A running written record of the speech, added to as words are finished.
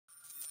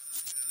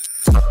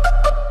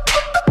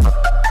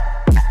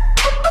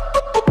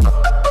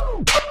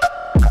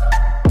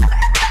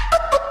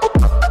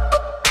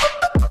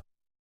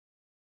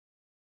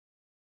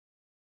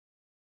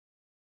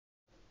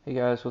Hey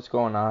guys, what's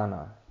going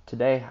on?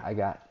 Today I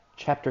got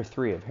Chapter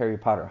 3 of Harry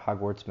Potter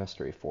Hogwarts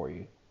Mystery for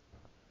you.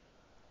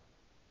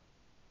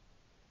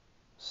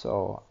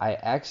 So, I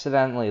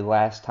accidentally,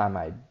 last time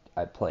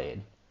I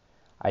played,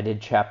 I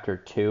did Chapter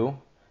 2,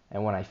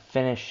 and when I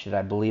finished it,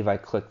 I believe I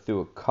clicked through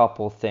a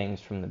couple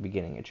things from the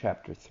beginning of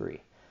Chapter 3.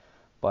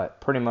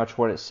 But pretty much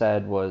what it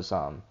said was,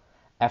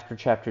 after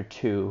Chapter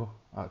 2,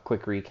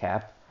 quick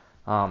recap,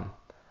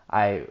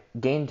 I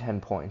gained 10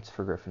 points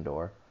for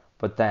Gryffindor,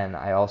 but then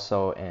I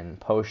also, in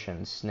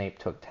potions, Snape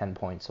took 10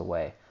 points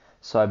away.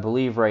 So I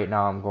believe right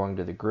now I'm going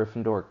to the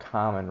Gryffindor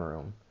common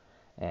room,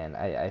 and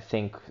I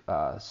think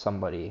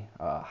somebody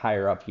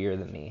higher up here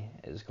than me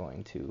is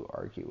going to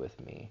argue with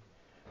me.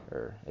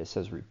 Or it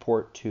says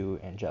report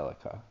to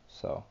Angelica,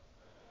 so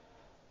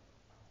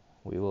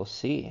we will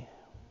see.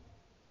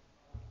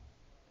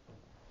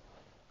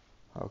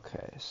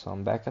 Okay, so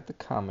I'm back at the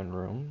common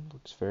room.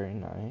 Looks very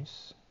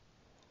nice.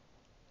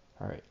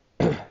 Alright.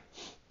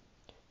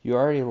 You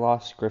already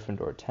lost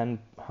Gryffindor 10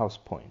 house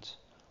points.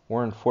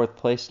 We're in 4th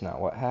place now.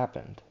 What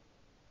happened?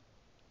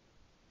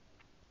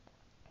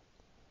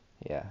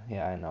 Yeah,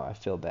 I know. I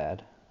feel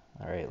bad.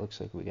 Alright,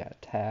 looks like we got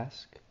a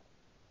task.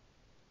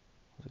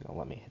 Is it gonna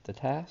let me hit the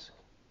task?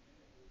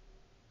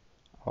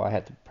 Oh, I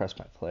had to press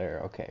my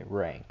player. Okay,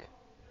 rank.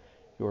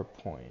 Your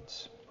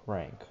points.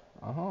 Rank.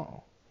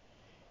 Oh.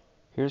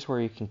 Here's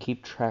where you can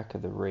keep track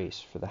of the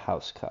race for the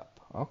House Cup.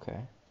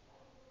 Okay.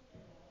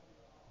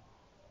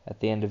 At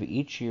the end of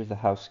each year, the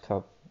House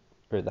Cup,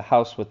 or the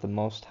house with the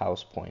most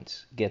house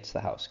points, gets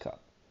the House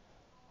Cup.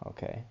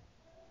 Okay.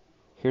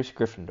 Here's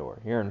Gryffindor.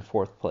 You're in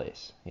 4th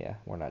place. Yeah,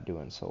 we're not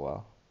doing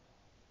so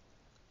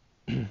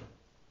well.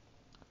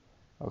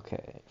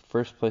 Okay.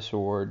 First place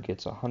reward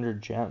gets 100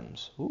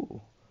 gems.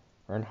 Ooh.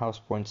 Earn house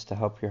points to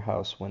help your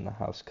house win the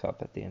House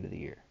Cup at the end of the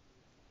year.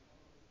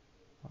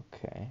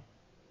 Okay.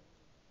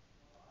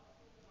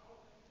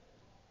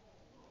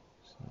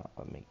 It's not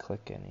letting me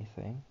click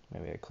anything.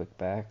 Maybe I click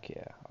back.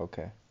 Yeah,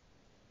 okay.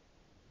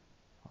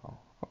 Oh,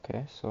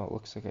 okay, so it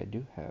looks like I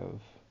do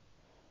have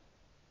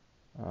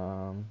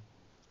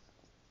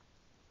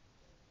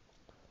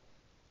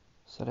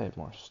said I had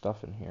more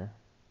stuff in here.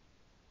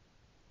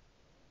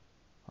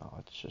 Oh,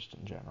 it's just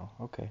in general.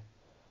 Okay.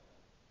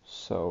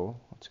 So,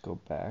 let's go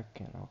back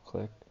and I'll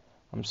click.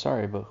 I'm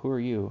sorry, but who are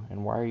you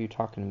and why are you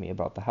talking to me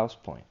about the house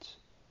points?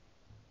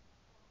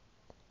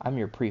 I'm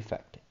your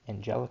prefect,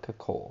 Angelica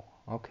Cole.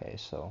 Okay,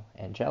 so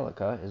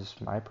Angelica is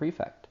my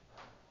prefect.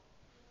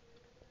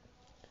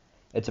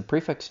 It's a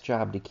prefect's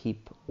job to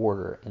keep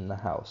order in the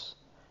house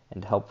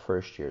and help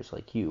first years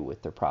like you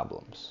with their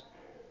problems.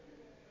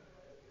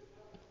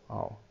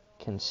 Oh,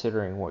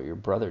 considering what your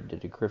brother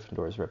did to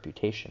Gryffindor's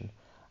reputation,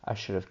 I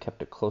should have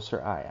kept a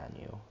closer eye on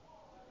you.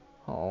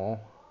 Oh,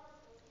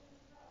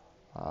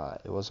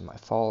 it wasn't my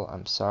fault.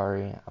 I'm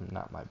sorry. I'm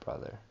not my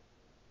brother.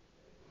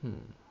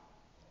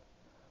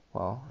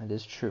 Well, it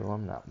is true.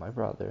 I'm not my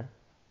brother.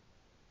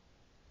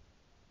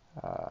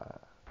 Uh,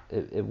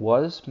 it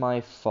was my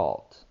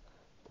fault.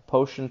 The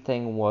potion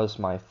thing was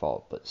my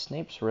fault, but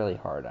Snape's really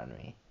hard on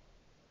me.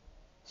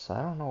 So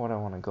I don't know what I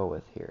want to go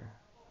with here.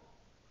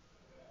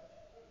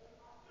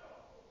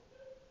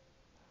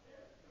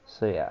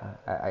 So yeah,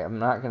 I'm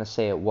not going to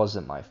say it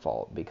wasn't my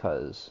fault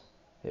because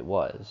it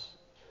was.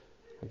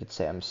 I could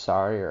say I'm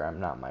sorry or I'm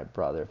not my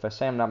brother. If I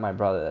say I'm not my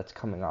brother, that's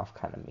coming off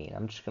kind of mean.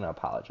 I'm just going to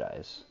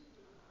apologize.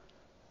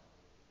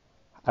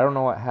 I don't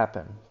know what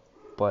happened,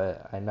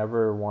 but I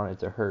never wanted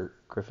to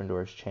hurt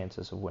Gryffindor's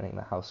chances of winning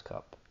the House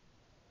Cup.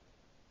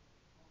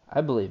 I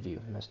believe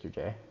you, Mr.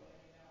 J.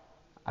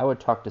 I would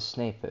talk to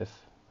Snape if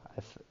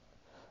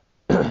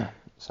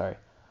sorry.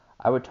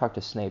 I would talk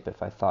to Snape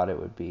if I thought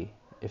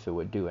if it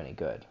would do any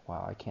good.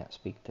 Wow, I can't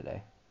speak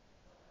today.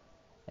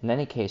 In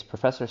any case,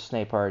 Professor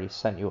Snape already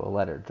sent you a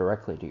letter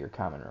directly to your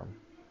common room.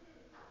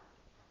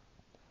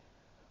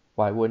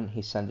 Why wouldn't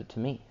he send it to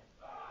me?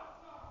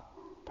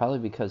 Probably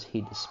because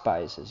he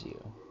despises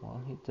you.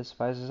 Well, he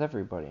despises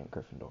everybody in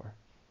Gryffindor.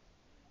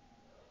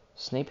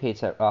 Snape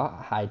hates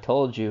I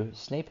told you,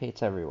 Snape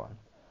hates everyone.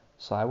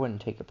 So I wouldn't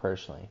take it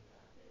personally,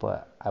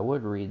 but I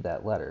would read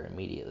that letter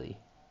immediately.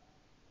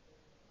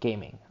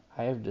 Gaming.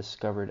 I have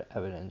discovered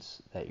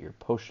evidence that your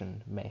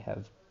potion may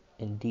have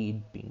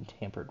indeed been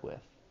tampered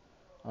with.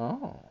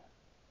 Oh.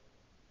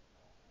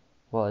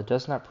 While it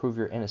does not prove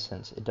your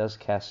innocence, it does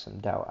cast some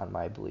doubt on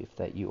my belief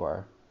that you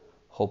are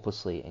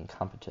hopelessly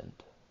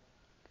incompetent.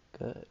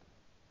 Good.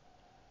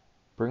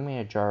 Bring me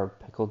a jar of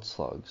pickled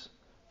slugs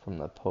from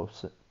the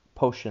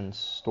potions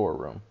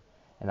storeroom,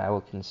 and I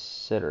will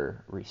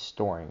consider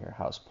restoring your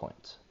house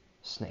points.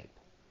 Snape.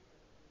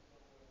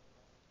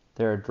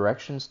 There are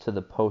directions to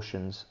the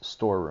potions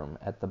storeroom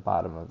at the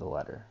bottom of the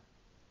letter.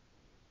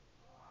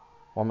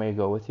 Want me to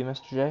go with you,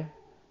 Mr. J?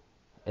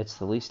 It's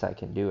the least I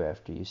can do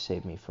after you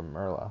saved me from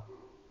Merla.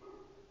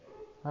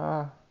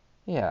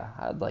 Yeah,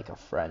 I'd like a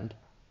friend.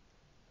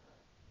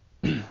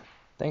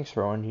 Thanks,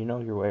 Rowan. You know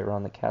your way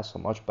around the castle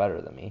much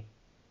better than me.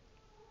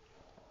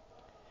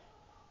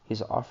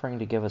 He's offering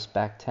to give us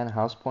back 10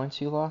 house points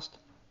you lost?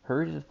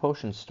 Hurry to the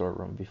potion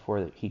storeroom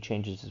before he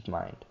changes his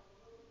mind.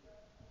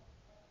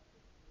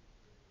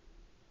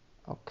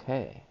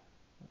 Okay,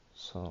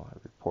 so I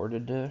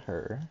reported to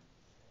her.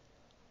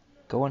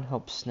 Go and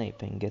help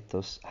Snape and get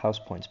those house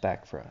points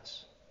back for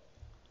us.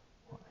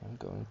 Well, I'm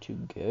going to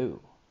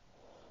go.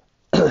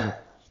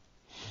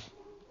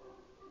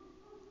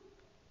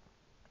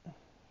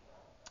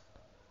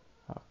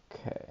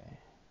 Okay.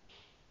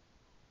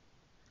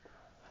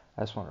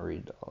 I just want to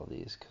read all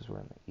these because we're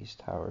in the East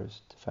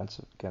Towers.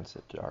 Defensive against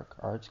the Dark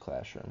Arts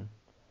Classroom.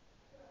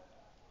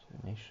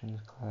 Nations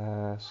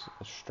Class.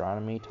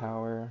 Astronomy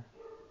Tower.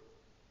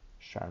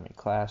 Astronomy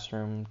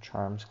Classroom.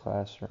 Charms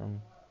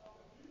Classroom.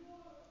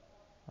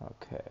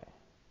 Okay.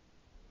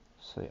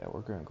 So yeah,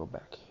 we're going to go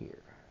back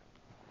here.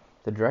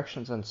 The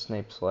directions on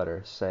Snape's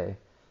letter say,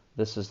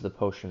 "This is the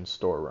potion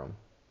storeroom."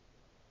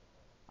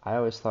 I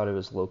always thought it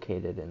was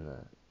located in the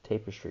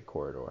tapestry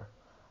corridor.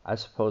 I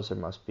suppose there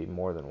must be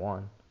more than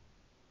one.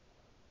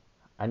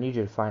 I need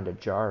you to find a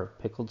jar of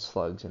pickled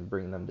slugs and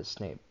bring them to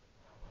Snape,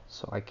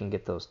 so I can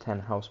get those 10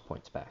 house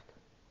points back.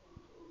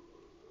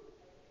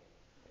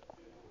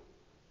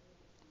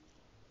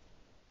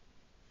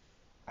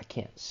 I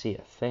can't see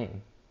a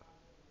thing.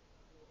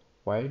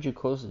 Why did you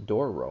close the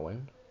door,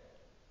 Rowan?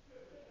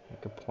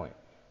 Good point.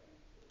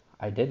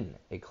 I didn't.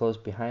 It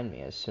closed behind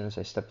me as soon as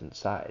I stepped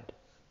inside.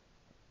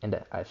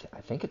 And I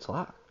think it's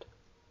locked.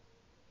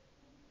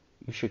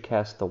 You should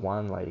cast the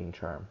wand lighting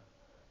charm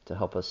to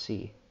help us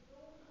see.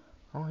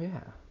 Oh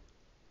yeah.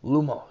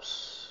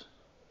 Lumos.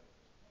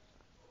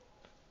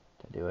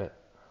 Did I do it?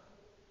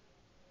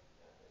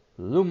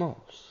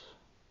 Lumos.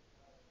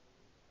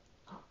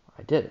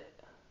 I did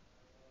it.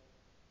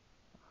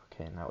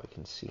 Okay, now we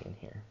can see in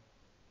here.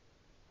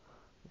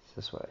 Is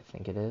this what I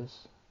think it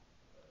is?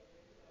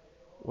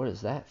 What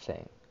is that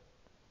thing?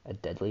 A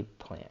deadly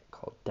plant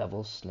called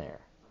Devil's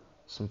Snare.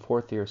 Some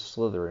fourth-year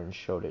Slytherins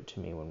showed it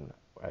to me when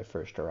I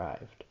first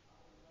arrived.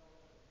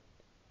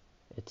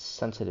 It's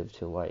sensitive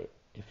to light.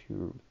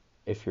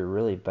 If you're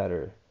really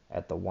better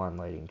at the wand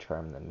lighting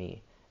charm than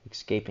me,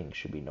 escaping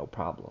should be no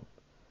problem.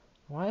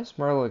 Why has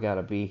Merla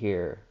gotta be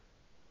here?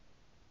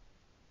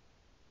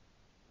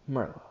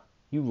 Merla,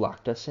 you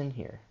locked us in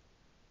here.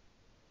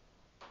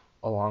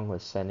 Along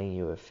with sending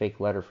you a fake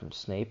letter from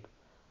Snape,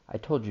 I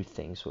told you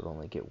things would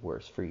only get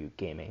worse for you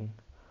gaming.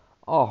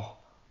 Oh,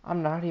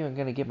 I'm not even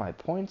gonna get my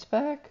points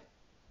back?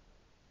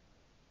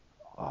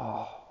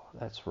 Oh,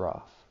 that's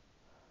rough.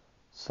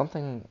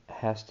 Something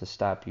has to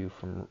stop you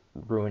from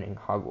ruining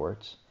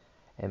Hogwarts.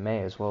 It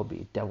may as well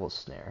be Devil's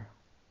Snare.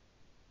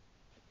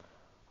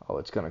 Oh,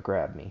 it's gonna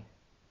grab me.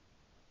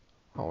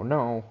 Oh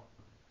no.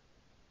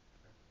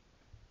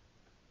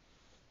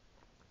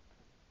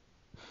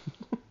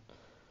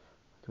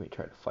 Can we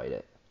try to fight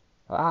it?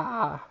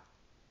 Ah!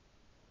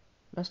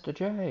 Mr.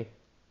 J!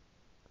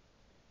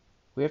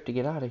 We have to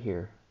get out of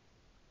here.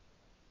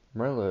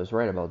 Merla is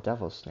right about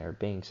Devil's Snare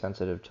being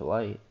sensitive to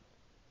light.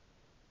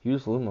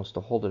 Use Lumos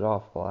to hold it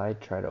off while I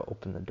try to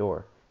open the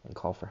door and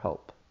call for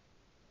help.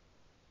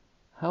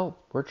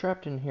 Help! We're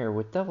trapped in here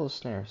with Devil's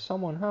Snare.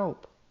 Someone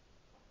help!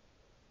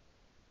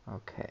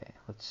 Okay,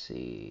 let's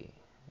see.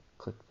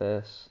 Click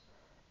this.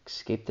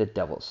 Escape the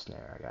Devil's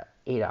Snare. I got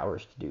 8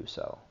 hours to do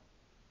so.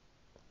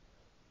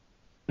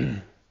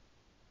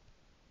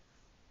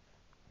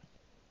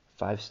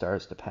 5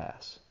 stars to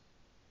pass.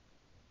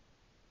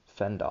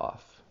 Fend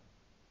off.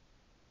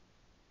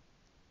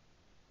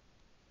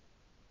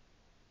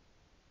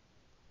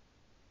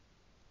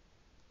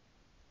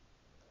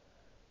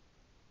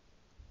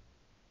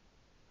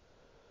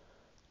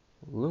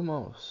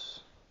 Lumos.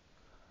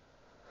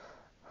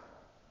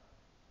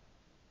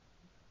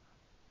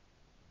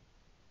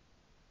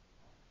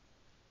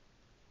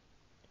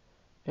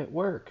 It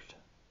worked.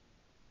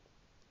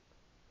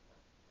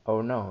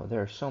 Oh no,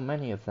 there are so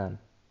many of them.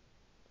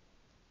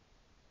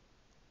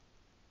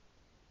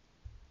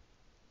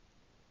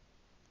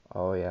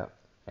 Oh yeah,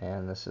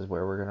 and this is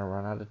where we're gonna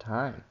run out of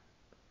time.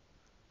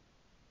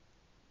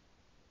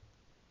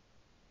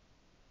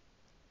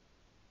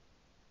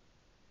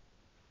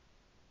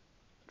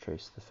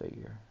 Trace the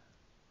figure.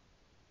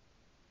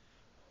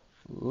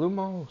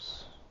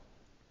 Lumos.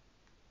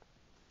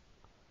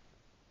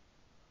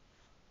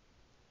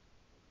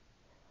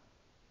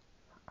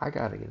 I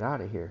gotta get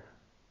out of here.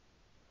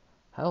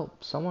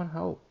 Help, someone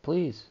help,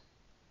 please.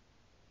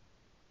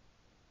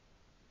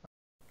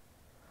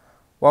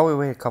 While we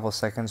wait a couple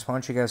seconds, why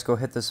don't you guys go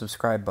hit the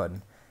subscribe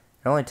button.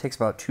 It only takes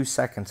about 2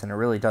 seconds and it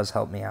really does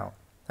help me out.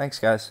 Thanks,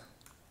 guys.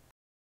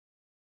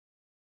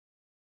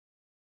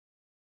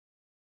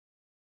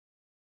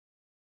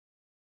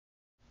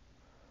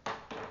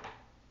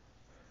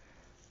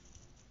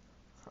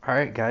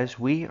 Alright guys,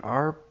 we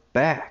are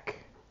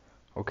back.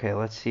 Okay,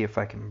 let's see if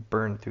I can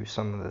burn through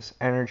some of this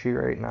energy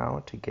right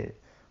now to get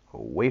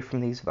away from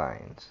these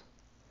vines.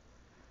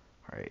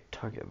 Alright,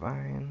 target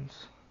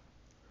vines.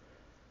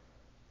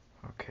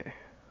 Okay.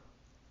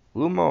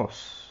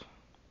 Lumos.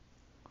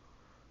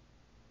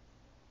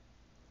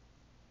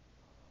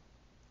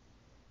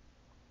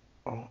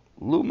 Oh,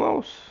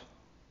 Lumos.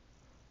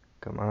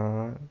 Come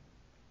on.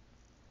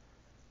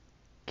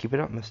 Keep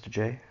it up, Mr.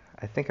 J.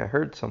 I think I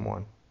heard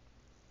someone.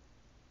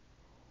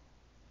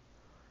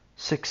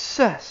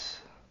 Success!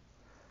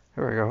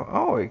 There we go.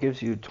 Oh, it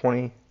gives you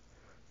 20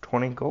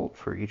 gold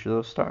for each of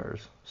those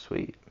stars.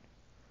 Sweet.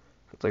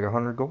 It's like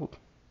 100 gold.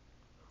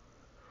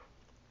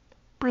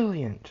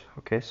 Brilliant.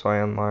 Okay, so I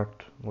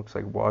unlocked, looks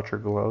like watcher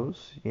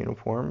gloves,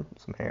 uniform,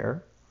 some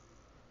hair.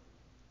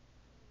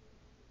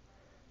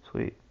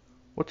 Sweet.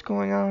 What's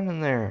going on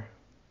in there?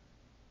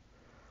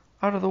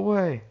 Out of the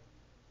way.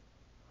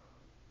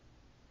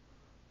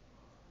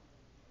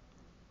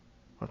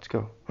 Let's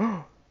go.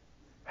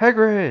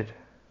 Hagrid!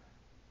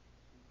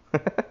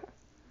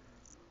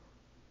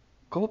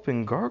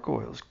 Gulping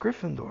gargoyles,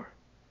 Gryffindor.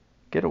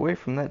 Get away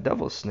from that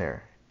devil's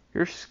snare.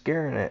 You're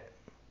scaring it.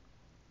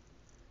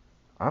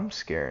 I'm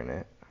scaring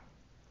it.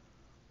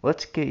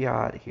 Let's get you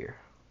out of here.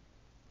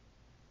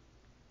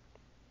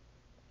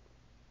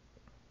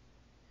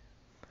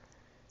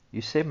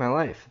 You saved my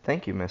life.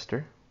 Thank you,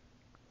 mister.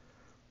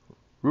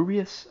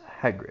 Rubius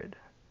Hagrid,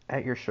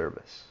 at your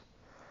service.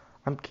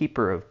 I'm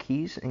keeper of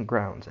keys and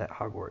grounds at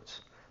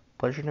Hogwarts.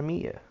 Pleasure to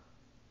meet you.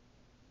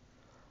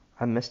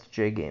 I'm Mr.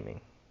 J Gaming.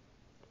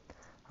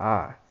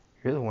 Ah,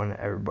 you're the one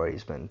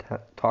everybody's been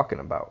talking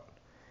about.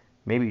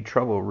 Maybe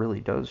trouble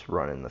really does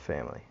run in the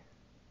family.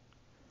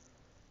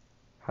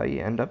 How you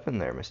end up in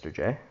there, Mr.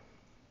 J?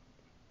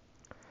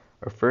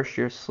 A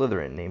first-year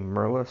Slytherin named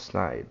Merla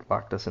Snide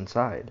locked us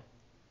inside.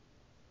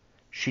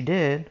 She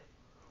did?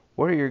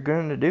 What are you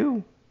going to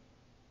do?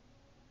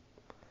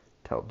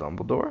 Tell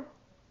Dumbledore?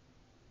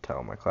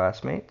 Tell my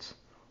classmates?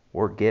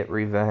 Or get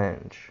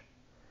revenge?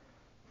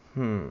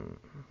 I'm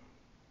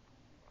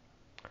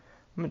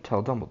going to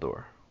tell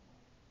Dumbledore.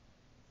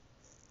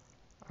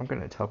 I'm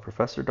going to tell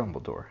Professor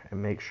Dumbledore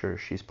and make sure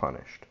she's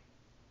punished.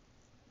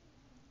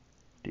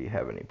 Do you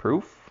have any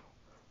proof?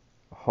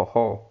 Ho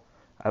ho,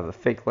 I have a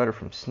fake letter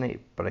from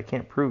Snape, but I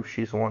can't prove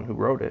she's the one who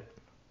wrote it.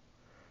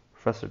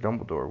 Professor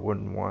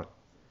Dumbledore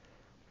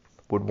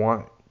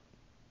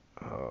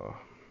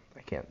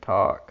I can't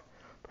talk.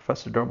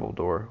 Professor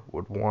Dumbledore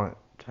would want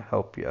to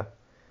help you,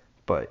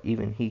 but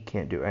even he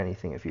can't do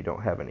anything if you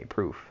don't have any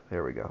proof.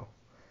 There we go.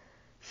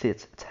 See,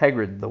 it's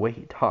Hagrid, the way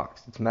he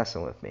talks. It's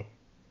messing with me.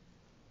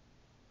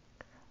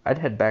 I'd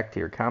head back to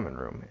your common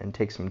room and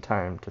take some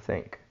time to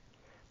think,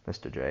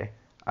 Mr. J.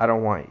 I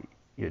don't want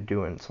you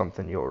doing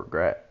something you'll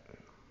regret.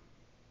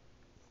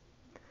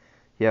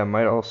 Yeah, I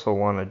might also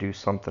want to do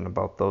something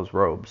about those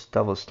robes.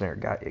 Devil's Snare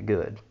got you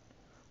good.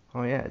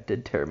 Oh yeah, it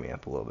did tear me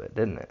up a little bit,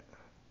 didn't it?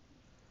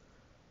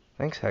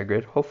 Thanks,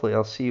 Hagrid. Hopefully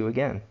I'll see you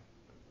again.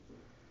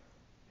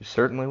 You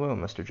certainly will,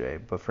 Mr. J,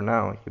 but for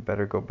now, you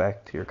better go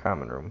back to your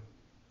common room.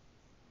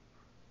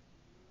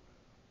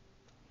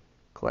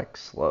 Collect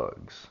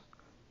slugs.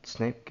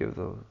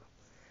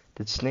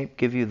 Did Snape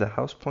give you the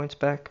house points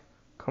back?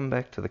 Come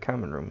back to the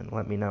common room and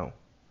let me know.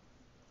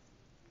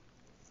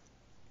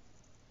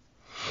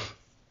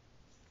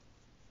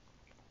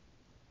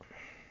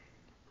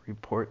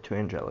 Report to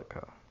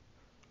Angelica.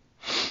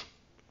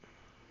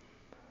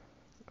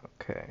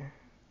 Okay.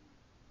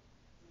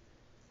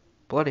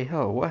 Bloody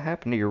hell, what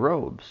happened to your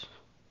robes?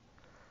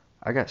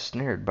 I got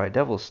snared by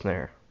Devil's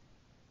Snare.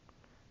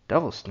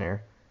 Devil's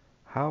Snare?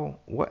 How?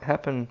 What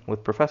happened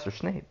with Professor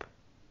Snape?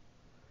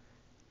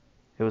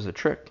 It was a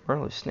trick.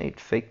 Merlin Snape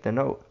faked the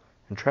note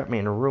and trapped me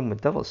in a room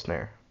with Devil's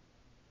Snare.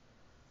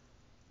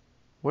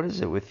 What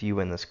is it with you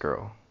and this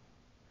girl?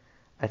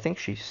 I think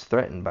she's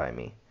threatened by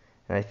me,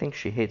 and I think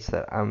she hates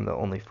that I'm the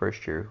only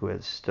first year who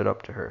has stood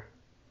up to her.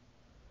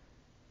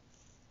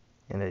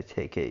 And I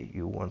take it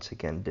you once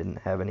again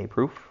didn't have any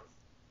proof?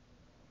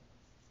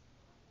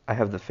 I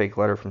have the fake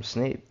letter from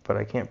Snape, but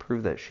I can't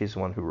prove that she's the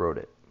one who wrote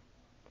it.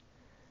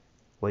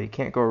 Well, you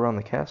can't go around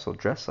the castle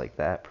dressed like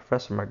that.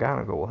 Professor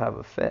McGonagall will have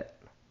a fit.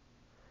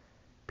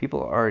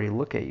 People already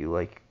look at you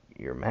like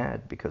you're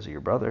mad because of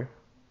your brother.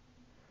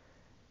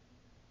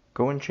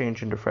 Go and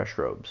change into fresh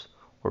robes,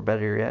 or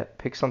better yet,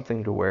 pick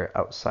something to wear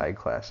outside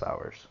class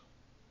hours.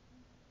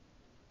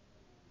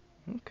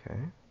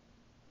 Okay.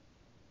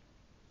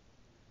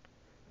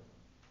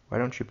 Why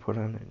don't you put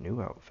on a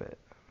new outfit?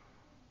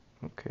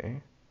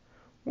 Okay.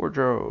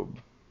 Wardrobe.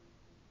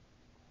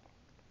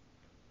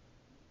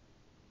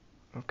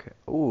 Okay.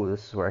 Oh,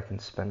 this is where I can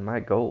spend my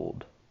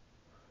gold.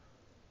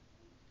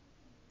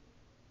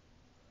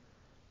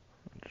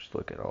 Just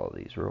look at all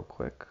these real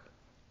quick.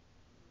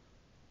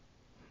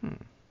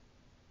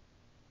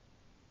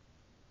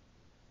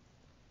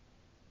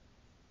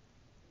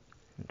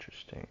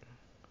 Interesting.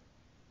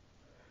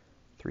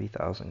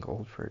 3,000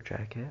 gold for a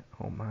jacket?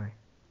 Oh my.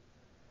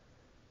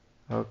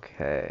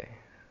 Okay.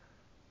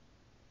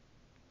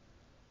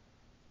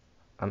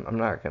 I'm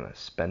not going to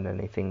spend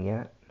anything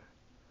yet,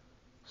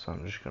 so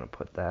I'm just going to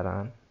put that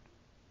on.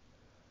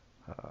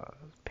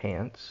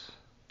 Pants.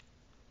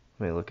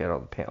 Let me look at all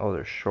the pants. Oh,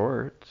 there's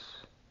shorts.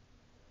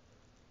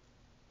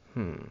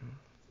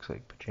 Looks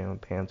like pajama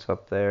pants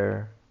up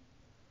there.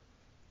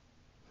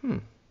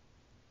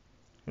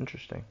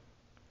 Interesting.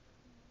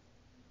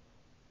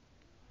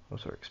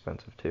 Those are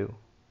expensive too.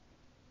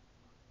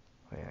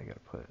 Oh yeah, I gotta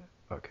put.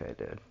 Okay, I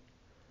did.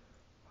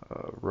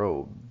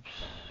 Robes.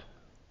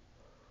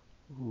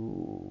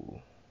 Ooh.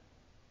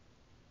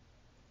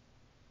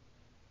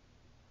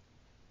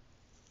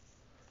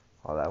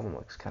 Oh, that one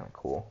looks kind of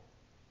cool.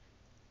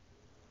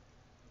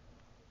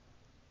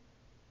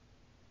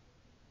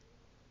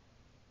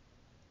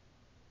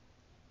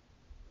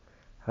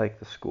 I like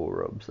the school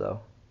robes, though.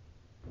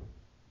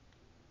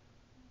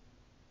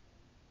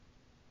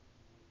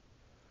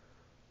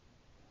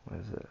 What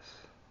is this?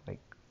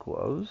 Like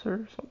gloves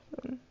or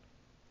something?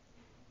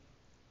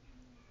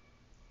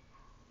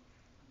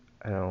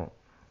 I don't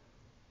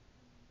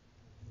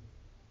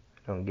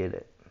get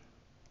it.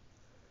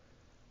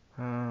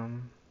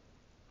 Um,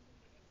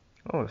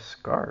 oh, a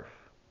scarf.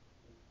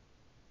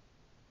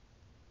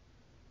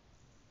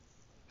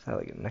 Is that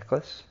like a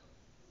necklace?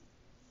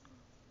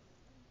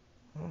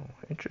 Oh,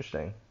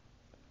 interesting.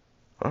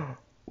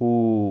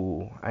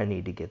 Ooh, I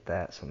need to get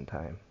that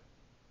sometime.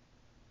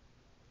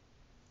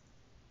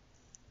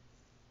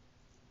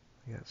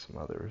 I got some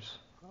others.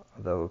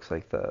 That looks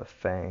like the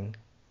fang.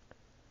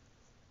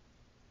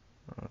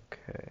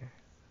 Okay,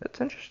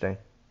 that's interesting.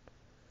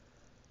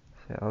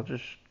 So I'll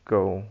just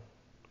go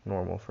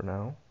normal for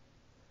now.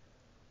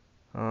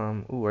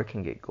 Ooh, I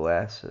can get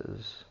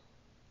glasses.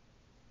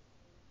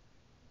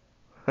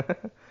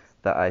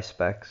 The eye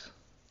specs.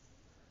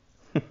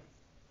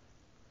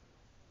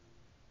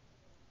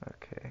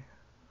 Okay,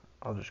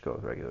 I'll just go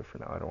with regular for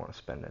now. I don't want to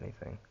spend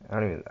anything.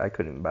 I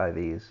couldn't even buy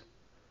these.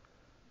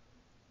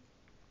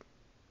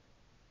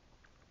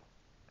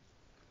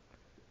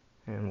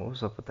 And what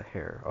was up with the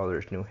hair? Oh,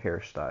 there's new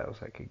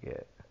hairstyles I could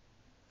get.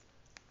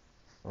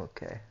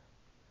 Okay.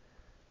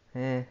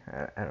 I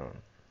don't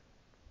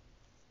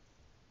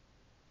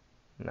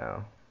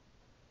know.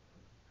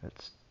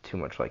 It's too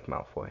much like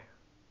Malfoy.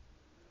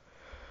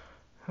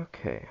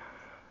 Okay.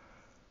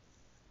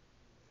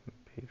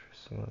 Paid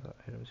for some of the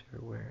items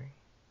you're wearing.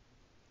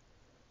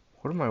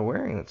 What am I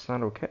wearing? That's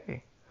not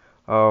okay.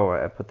 Oh,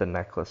 I put the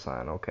necklace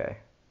on. Okay.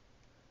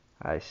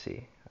 I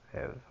see.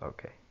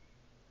 Okay.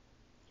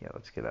 Yeah,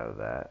 let's get out of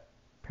that.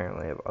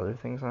 Apparently I have other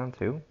things on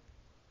too.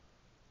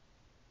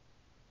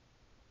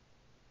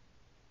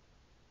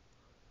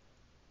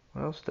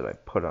 What else did I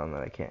put on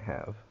that I can't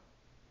have?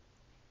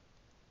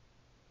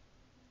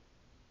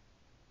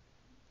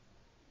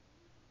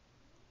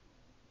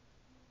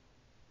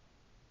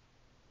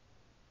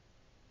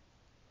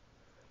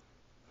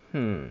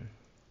 Hmm.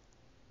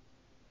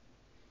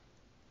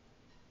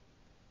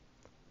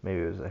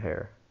 Maybe it was the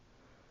hair.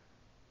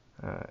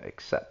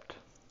 Accept.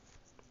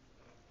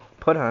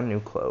 Put on new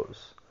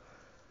clothes.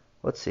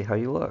 Let's see how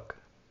you look.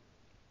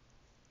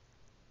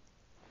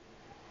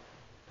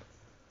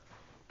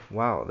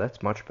 Wow,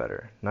 that's much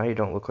better. Now you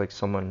don't look like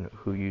someone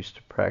who used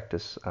to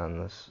practice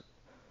on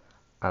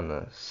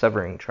the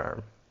severing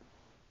charm.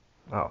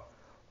 Oh,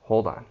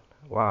 hold on.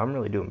 Wow, I'm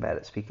really doing bad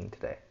at speaking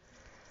today.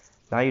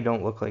 Now you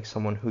don't look like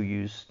someone who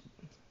you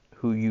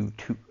to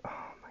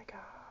oh my god.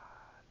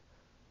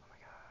 Oh my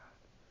god.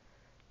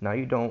 Now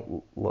you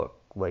don't look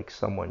like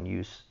someone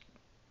used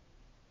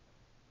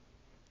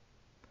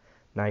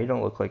Now you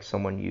don't look like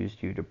someone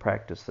used you to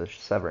practice the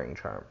severing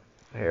charm.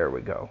 There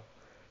we go.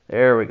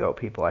 There we go,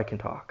 people. I can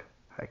talk.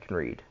 I can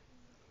read.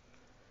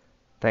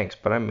 Thanks,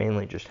 but I'm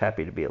mainly just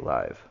happy to be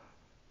alive.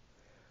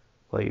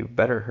 Well, you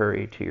better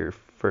hurry to your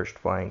first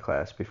flying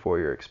class before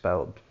you're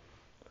expelled.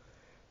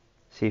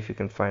 See if you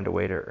can find a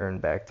way to earn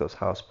back those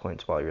house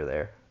points while you're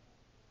there.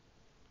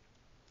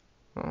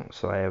 Oh,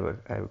 so I have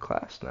a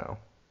class now.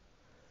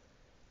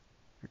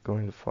 You're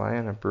going to fly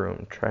on a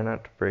broom. Try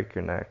not to break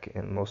your neck,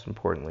 and most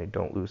importantly,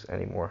 don't lose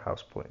any more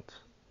house points.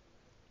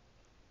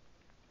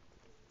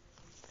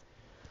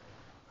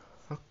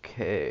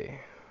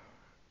 Okay.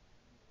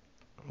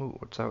 Ooh,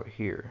 what's out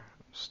here?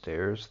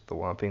 Stairs, the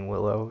Whomping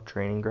Willow,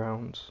 training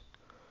grounds,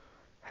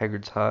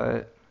 Hagrid's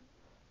Hut,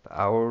 the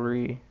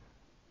Owlery,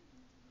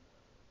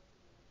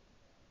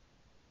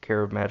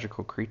 care of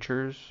magical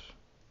creatures.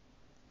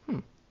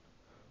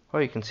 Oh,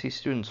 you can see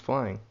students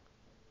flying.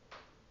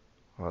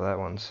 Oh, that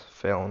one's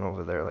failing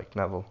over there like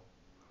Neville.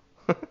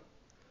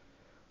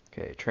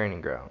 Okay,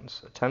 training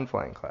grounds. Attend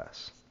flying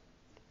class.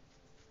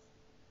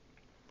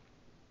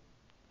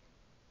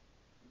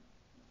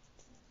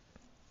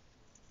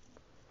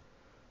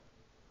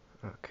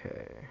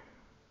 Okay.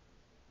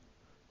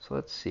 So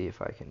let's see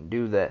if I can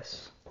do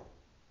this.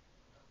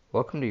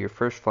 Welcome to your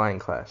first flying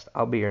class.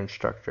 I'll be your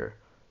instructor,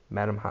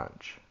 Madam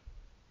Hanch.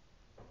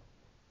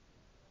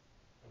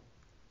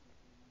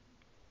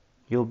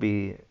 You'll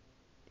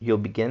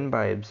begin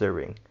by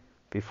observing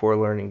before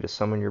learning to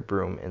summon your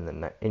broom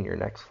in your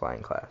next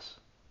flying class.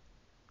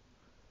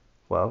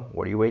 Well,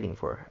 what are you waiting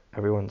for?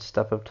 Everyone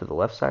step up to the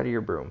left side of your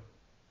broom.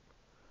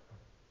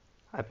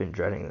 I've been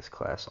dreading this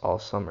class all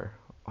summer.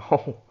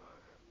 Oh,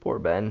 poor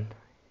Ben.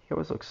 He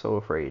always looks so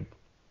afraid.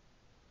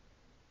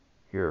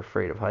 You're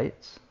afraid of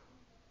heights?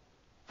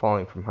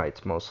 Falling from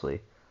heights,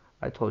 mostly.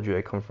 I told you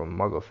I come from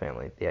a Muggle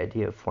family. The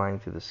idea of flying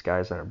through the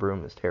skies on a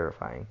broom is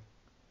terrifying.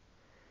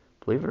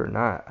 Believe it or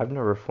not, I've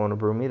never flown a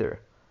broom either.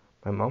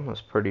 My mom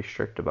was pretty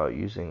strict about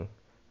using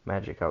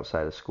magic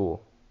outside of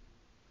school.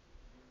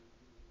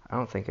 I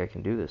don't think I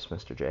can do this,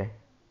 Mr. J.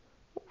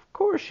 Of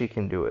course you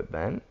can do it,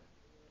 Ben.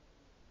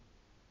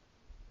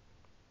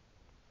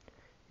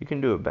 You can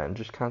do it, Ben.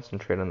 Just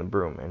concentrate on the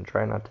broom and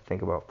try not to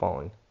think about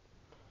falling.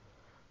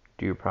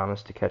 Do you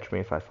promise to catch me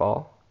if I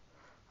fall?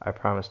 I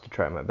promise to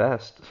try my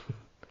best.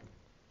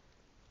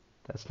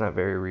 That's not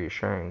very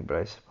reassuring, but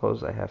I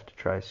suppose I have to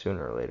try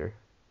sooner or later.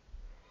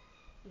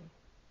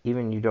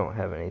 Even you don't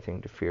have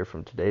anything to fear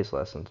from today's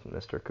lessons,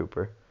 Mr.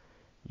 Cooper.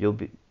 You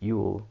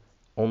will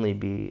only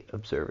be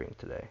observing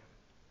today.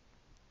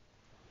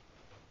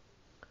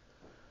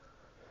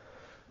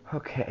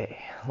 Okay,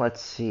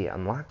 let's see.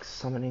 Unlock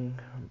summoning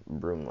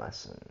broom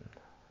lesson.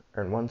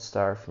 Earn 1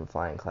 star from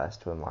flying class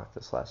to unlock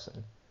this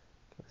lesson.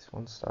 At least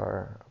 1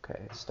 star.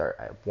 Okay, start.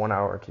 I have 1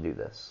 hour to do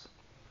this.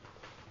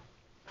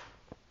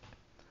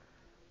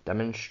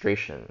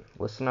 Demonstration.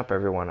 Listen up,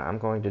 everyone. I'm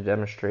going to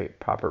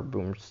demonstrate proper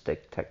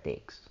broomstick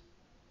techniques.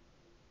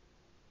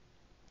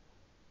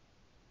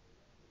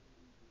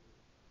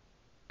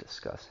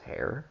 Discuss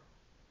hair.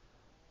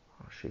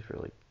 Oh, she's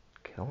really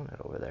killing it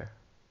over there.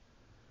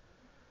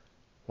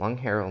 Long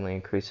hair only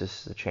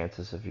increases the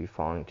chances of you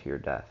falling to your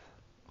death.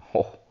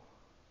 Oh.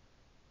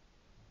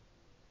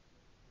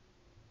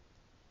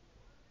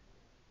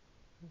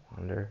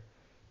 Wonder.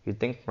 You'd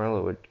think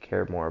Merla would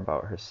care more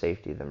about her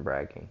safety than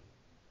bragging.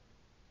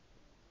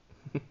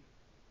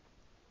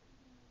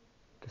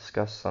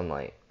 Discuss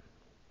sunlight.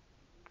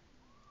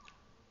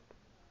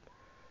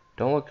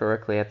 Don't look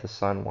directly at the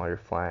sun while you're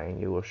flying.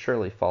 You will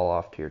surely fall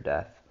off to your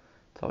death.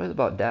 It's always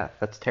about death.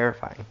 That's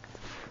terrifying.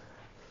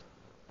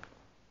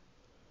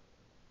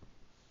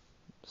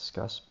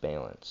 Discuss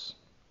balance.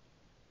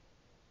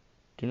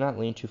 Do not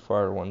lean too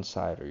far to one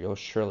side or you'll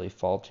surely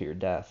fall to your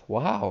death.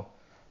 Wow.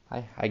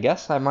 I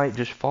guess I might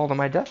just fall to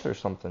my death or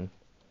something.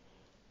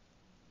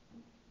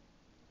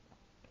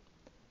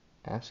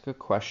 Ask a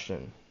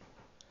question.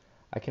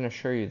 I can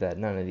assure you that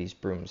none of these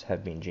brooms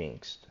have been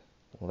jinxed.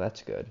 Well,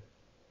 that's good.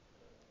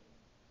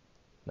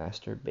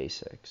 Master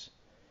basics.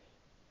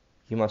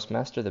 You must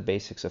master the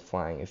basics of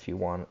flying if you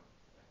want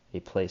a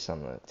place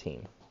on the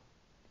team.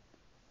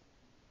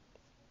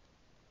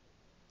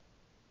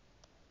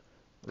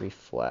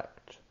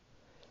 Reflect.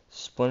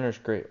 Splinter's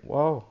great.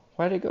 Whoa,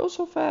 why'd it go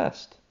so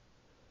fast?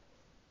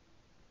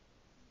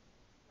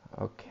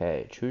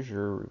 Okay, choose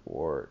your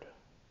reward.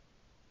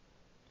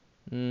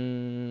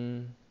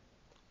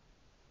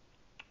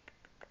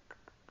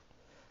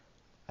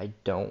 I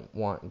don't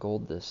want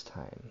gold this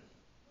time.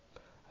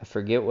 I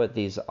forget what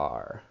these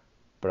are,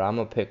 but I'm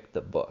gonna pick the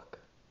book.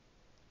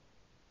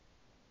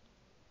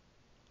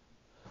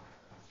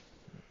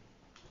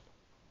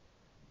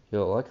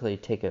 You'll likely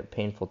take a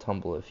painful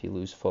tumble if you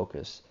lose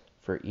focus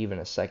for even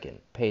a second.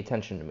 Pay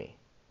attention to me.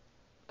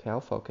 Okay, I'll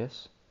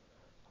focus.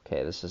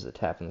 Okay, this is the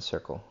tap in the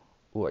circle.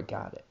 Ooh, I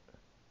got it.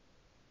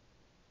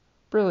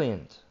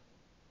 Brilliant.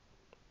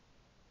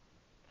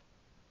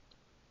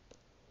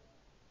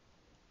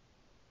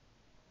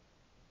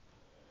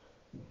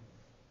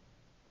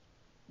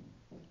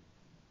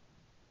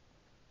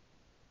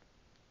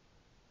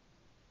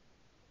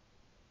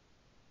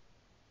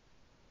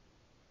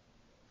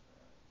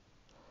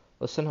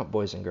 Listen up,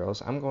 boys and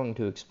girls. I'm going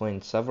to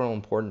explain several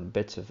important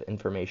bits of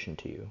information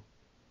to you.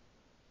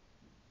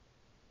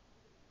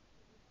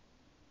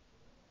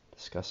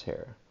 Discuss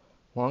hair.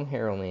 Long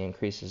hair only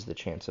increases the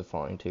chance of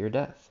falling to your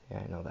death. Yeah,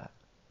 I know that.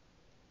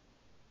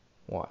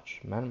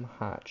 Watch. Madam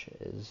Hotch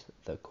is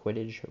the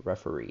Quidditch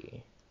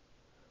referee.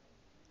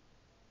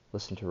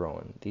 Listen to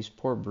Rowan. These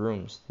poor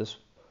brooms. This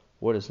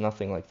wood is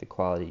nothing like the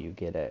quality you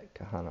get at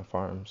Kahana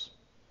Farms.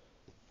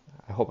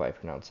 I hope I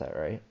pronounced that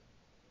right.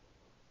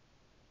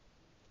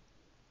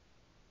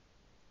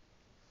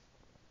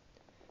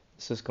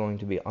 This is going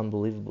to be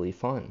unbelievably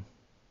fun.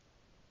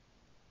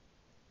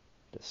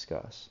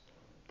 Discuss.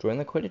 Join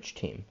the Quidditch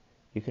team.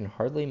 You can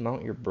hardly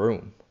mount your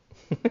broom.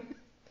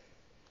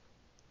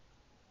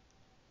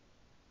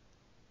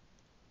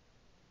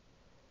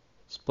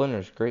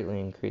 Splinters greatly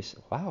increase.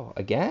 Wow,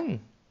 again.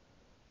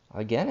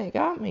 Again, it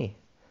got me.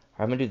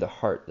 I'm going to do the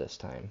heart this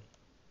time.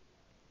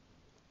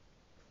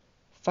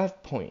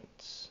 5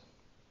 points.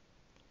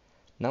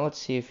 Now let's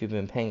see if you've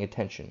been paying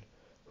attention.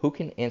 Who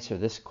can answer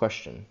this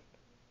question?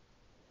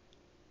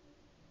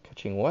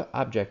 Catching what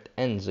object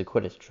ends a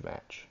Quidditch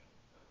match?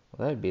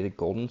 Well, that'd be the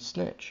golden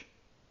snitch.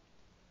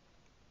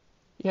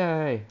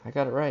 Yay, I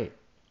got it right.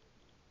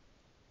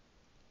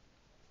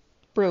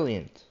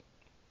 Brilliant.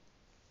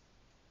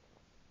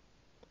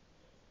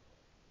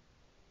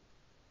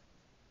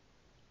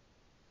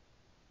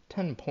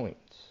 $10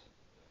 points.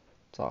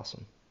 It's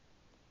awesome.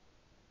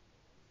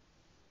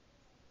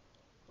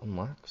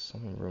 Unlock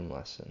summon room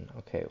lesson.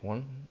 Okay,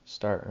 1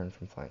 star earned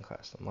from flying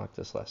class. Unlock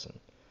this lesson.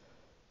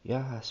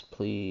 Yes,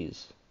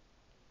 please.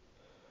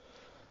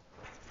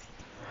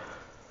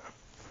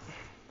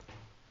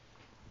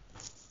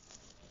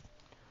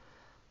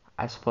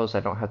 I suppose I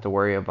don't have to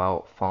worry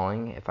about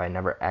falling if I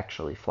never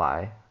actually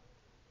fly.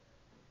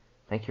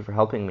 Thank you for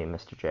helping me,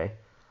 Mr. J.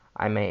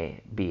 I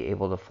may be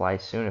able to fly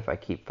soon if I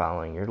keep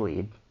following your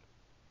lead.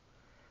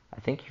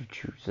 I think you've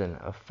chosen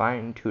a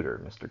fine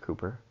tutor, Mr.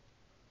 Cooper.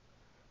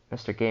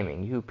 Mr.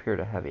 Gaming, you appear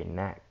to have a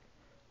knack.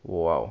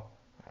 Whoa,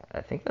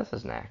 I think this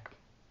is knack.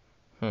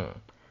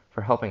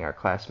 for helping our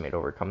classmate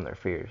overcome their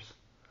fears.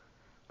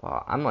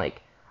 Well,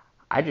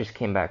 I just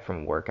came back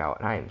from workout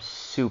and I am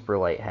super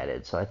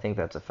lightheaded, so I think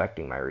that's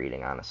affecting my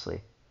reading,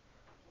 honestly.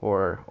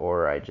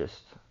 Or I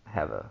just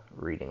have a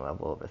reading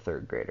level of a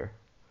third grader.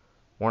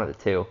 One of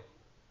the two.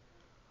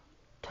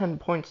 10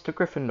 points to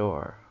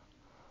Gryffindor.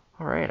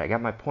 Alright, I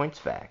got my points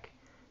back.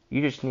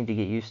 You just need to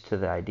get used to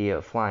the idea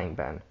of flying,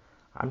 Ben.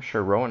 I'm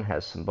sure Rowan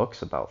has some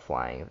books about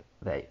flying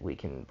that we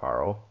can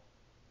borrow.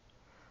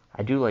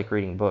 I do like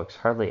reading books.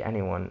 Hardly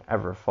anyone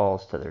ever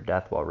falls to their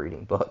death while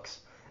reading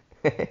books.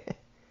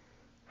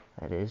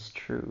 That is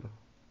true.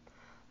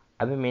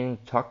 I've been meaning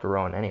to talk to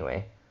Rowan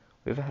anyway.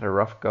 We've had a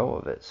rough go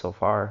of it so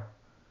far,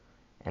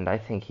 and I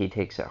think he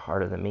takes it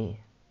harder than me.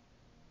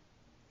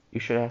 You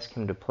should ask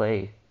him to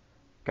play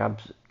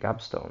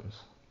gobstones.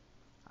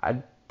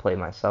 I'd play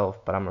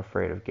myself, but I'm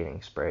afraid of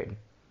getting sprayed.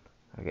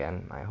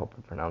 Again, I hope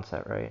I pronounced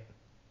that right.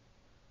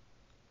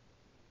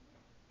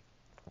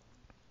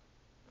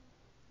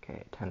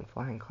 Okay, 10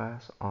 flying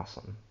class,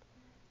 awesome.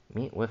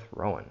 Meet with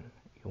Rowan.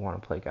 You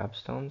want to play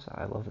gobstones?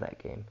 I love that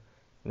game.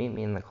 Meet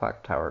me in the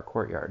clock tower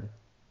courtyard.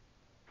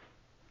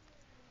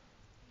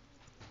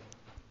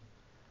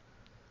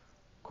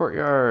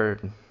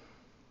 Courtyard.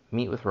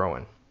 Meet with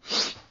Rowan.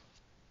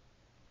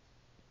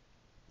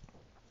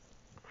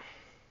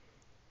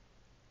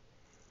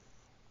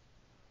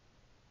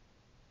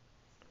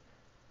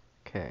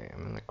 Okay,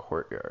 I'm in the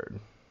courtyard.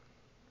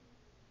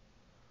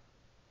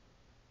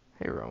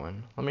 Hey,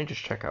 Rowan. Let me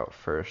just check out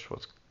first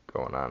what's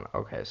going on.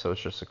 Okay, so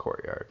it's just a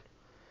courtyard.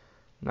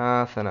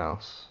 Nothing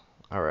else.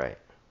 Alright.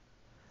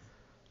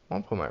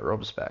 I'll put my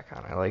robes back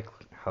on. I like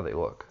how they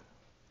look.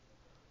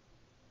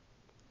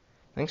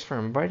 Thanks for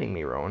inviting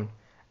me, Rowan.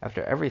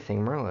 After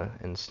everything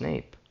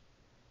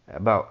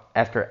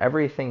After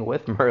everything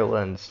with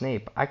Merla and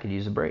Snape, I could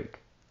use a break.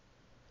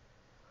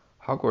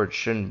 Hogwarts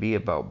shouldn't be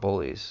about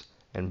bullies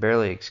and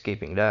barely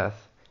escaping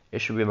death. It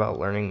should be about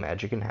learning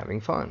magic and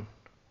having fun.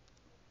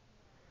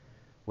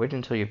 Wait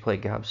until you play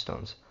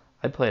gobstones.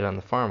 I play it on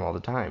the farm all the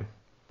time.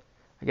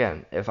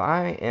 Again, if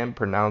I am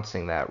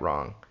pronouncing that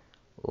wrong,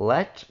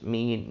 let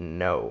me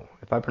know.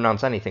 If I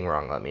pronounce anything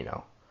wrong, let me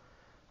know.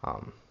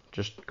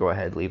 Just go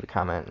ahead, leave a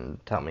comment,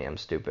 and tell me I'm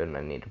stupid and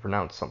I need to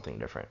pronounce something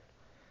different.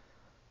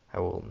 I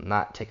will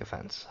not take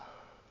offense.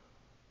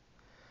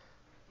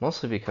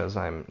 Mostly because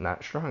I'm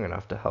not strong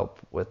enough to help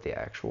with the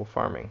actual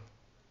farming.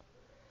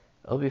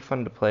 It'll be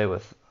fun to play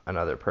with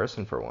another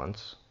person for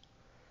once.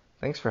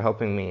 Thanks for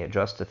helping me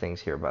adjust to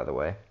things here, by the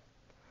way.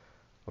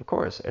 Of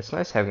course, it's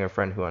nice having a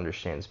friend who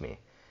understands me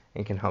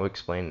and can help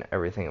explain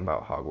everything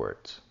about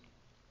Hogwarts.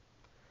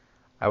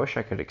 I wish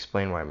I could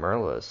explain why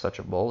Merla is such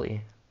a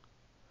bully.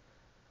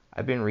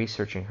 I've been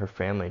researching her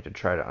family to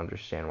try to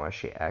understand why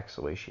she acts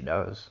the way she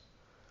does.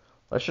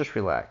 Let's just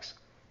relax,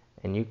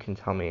 and you can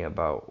tell me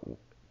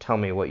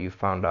what you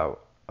found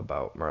out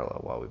about Merla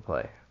while we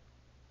play.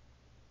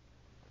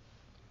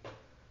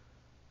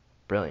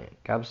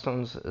 Brilliant.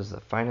 Gobstones is the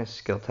finest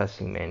skill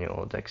testing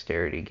manual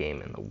dexterity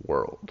game in the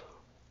world.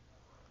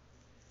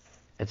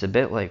 It's a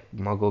bit like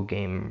the Muggle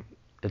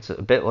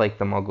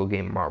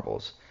game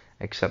Marbles,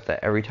 except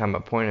that every time a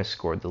point is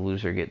scored, the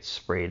loser gets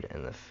sprayed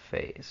in the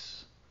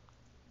face.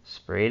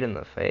 Sprayed in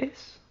the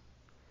face?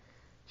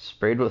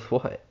 Sprayed with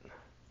what?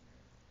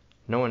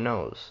 No one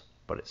knows,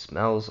 but it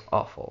smells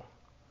awful.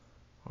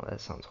 Well, that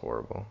sounds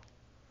horrible.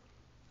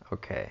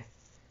 Okay.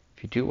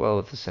 If you do well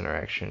with this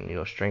interaction,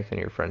 you'll strengthen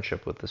your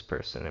friendship with this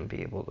person and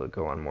be able to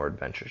go on more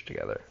adventures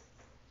together.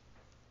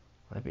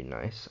 That'd be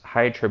nice.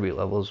 High attribute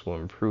levels will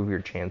improve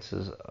your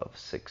chances of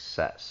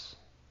success.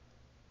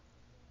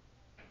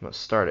 Let's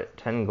start at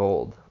 10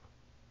 gold.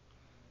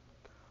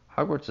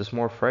 Hogwarts is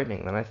more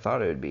frightening than I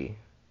thought it would be.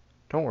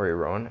 Don't worry,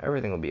 Rowan.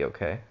 Everything will be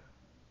okay.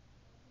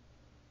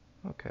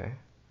 Okay.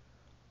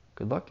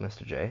 Good luck,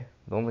 Mr. J.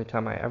 The only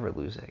time I ever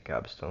lose at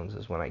gobstones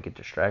is when I get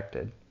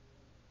distracted.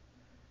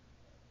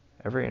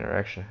 Every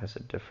interaction has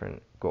a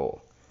different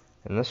goal.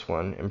 In this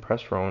one,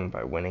 impress Rowan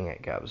by winning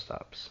at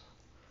gobstops.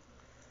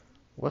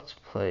 Let's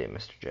play,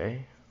 Mr.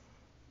 J.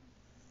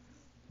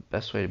 The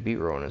best way to beat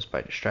Rowan is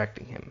by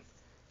distracting him.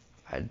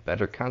 I'd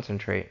better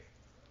concentrate.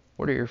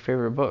 What are your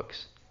favorite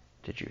books?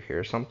 Did you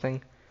hear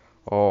something?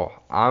 Oh,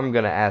 I'm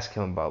going to ask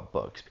him about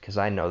books because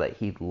I know that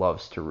he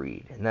loves to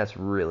read, and that's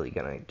really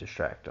going to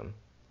distract him.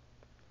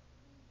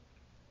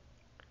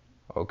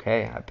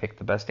 Okay, I picked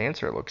the best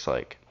answer, it looks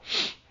like.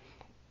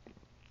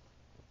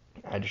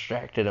 I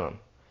distracted him.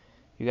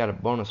 You got a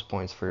bonus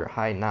points for your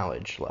high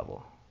knowledge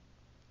level.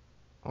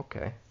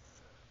 Okay.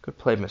 Good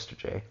play, Mr.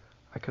 J.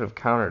 I could have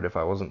countered if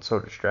I wasn't so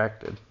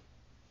distracted.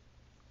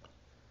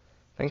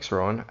 Thanks,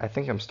 Rowan. I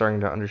think I'm starting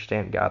to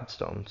understand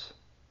gobstones.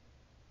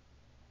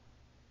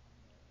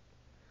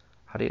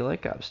 How do you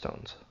like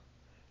gobstones?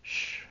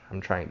 Shh,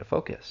 I'm trying to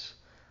focus.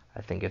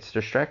 I think it's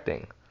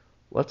distracting.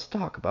 Let's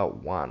talk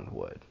about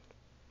wandwood.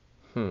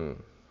 Well,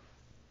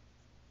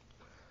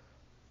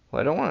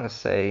 I don't want to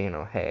say,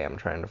 hey, I'm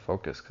trying to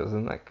focus, because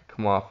then that could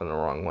come off in the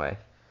wrong way.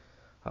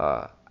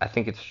 I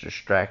think it's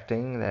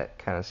distracting. That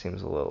kind of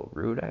seems a little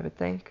rude, I would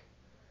think.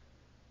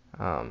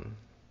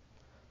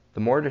 The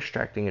more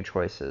distracting a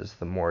choice is,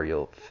 the more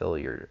you'll fill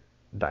your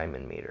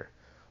diamond meter.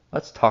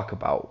 Let's talk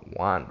about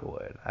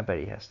Wandwood. I bet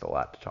he has a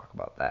lot to talk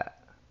about that.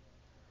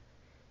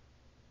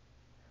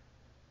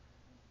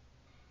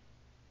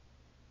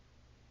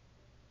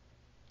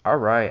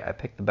 Alright, I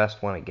picked the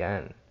best one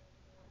again.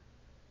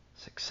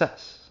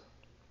 Success.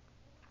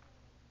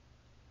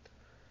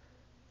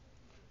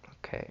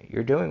 Okay,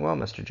 you're doing well,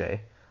 Mr.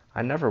 J.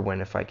 I never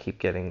win if I keep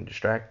getting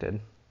distracted.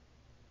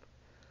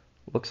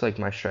 Looks like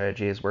my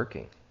strategy is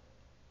working.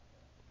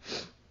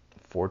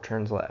 4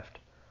 turns left.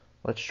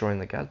 Let's join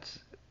the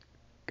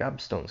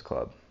Gobstones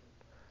Club.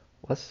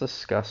 Let's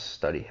discuss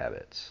study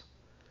habits.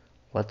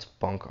 Let's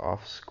bunk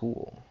off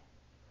school.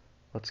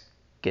 Let's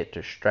get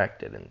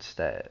distracted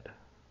instead.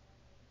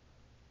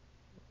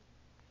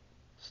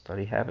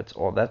 Study habits.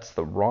 Oh, that's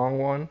the wrong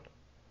one.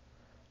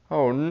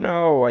 Oh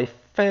no, I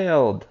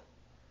failed.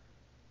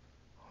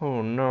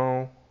 Oh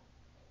no.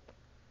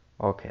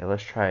 Okay,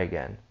 let's try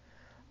again.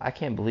 I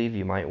can't believe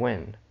you might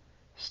win.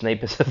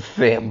 Snape is a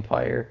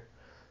vampire.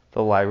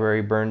 The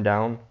library burned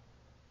down.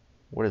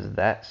 What is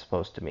that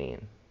supposed to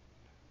mean?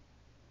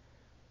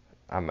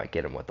 I might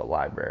get him with the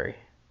library.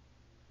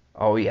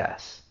 Oh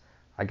yes,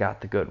 I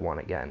got the good one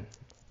again.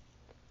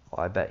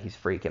 Well, I bet he's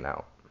freaking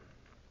out.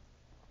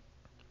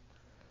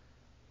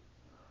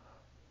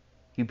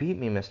 You beat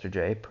me, Mr.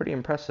 J. Pretty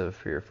impressive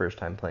for your first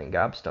time playing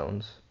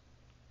Gobstones.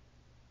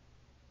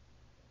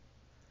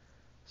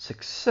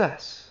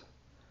 Success!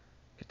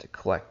 Get to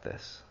collect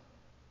this.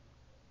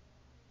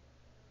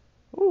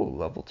 Ooh,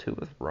 level 2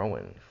 with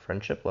Rowan.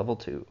 Friendship level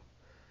 2.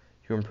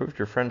 You improved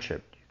your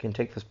friendship. You can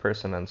take this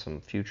person on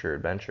some future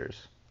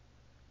adventures.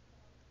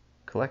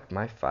 Collect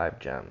my 5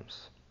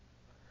 gems.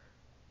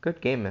 Good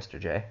game, Mr.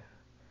 J.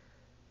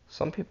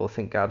 Some people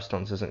think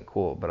Gobstones isn't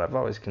cool, but I've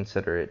always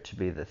considered it to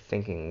be the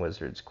thinking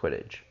wizard's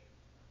Quidditch.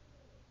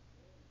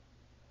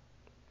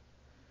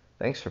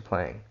 Thanks for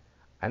playing.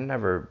 I've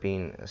never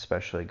been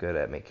especially good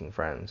at making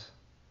friends.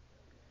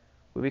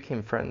 We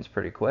became friends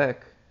pretty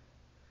quick.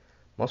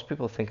 Most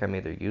people think I'm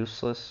either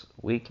useless,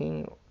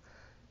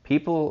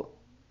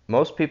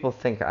 Most people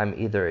think I'm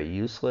either a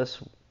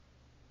useless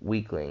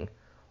weakling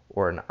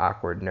or an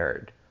awkward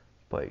nerd.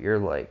 But you're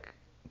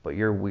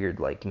weird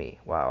like me.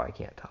 Wow, I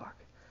can't talk.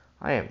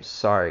 I am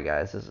sorry,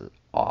 guys. This is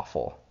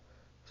awful.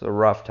 It's a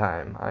rough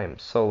time. I am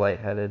so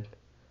lightheaded.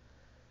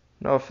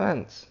 No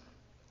offense.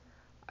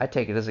 I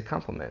take it as a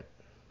compliment.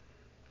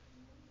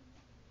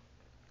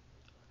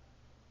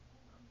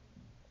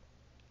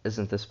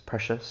 Isn't this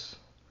precious?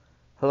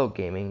 Hello,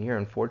 gaming. You're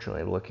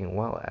unfortunately looking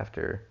well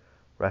after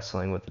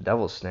wrestling with the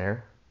devil's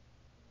snare.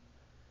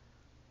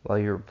 While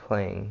you were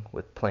playing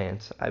with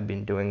plants, I've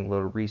been doing a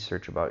little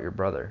research about your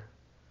brother.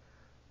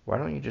 Why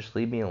don't you just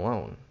leave me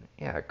alone?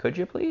 Yeah, could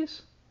you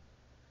please?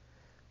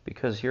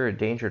 Because you're a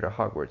danger to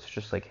Hogwarts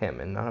just like him,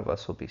 and none of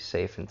us will be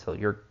safe until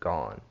you're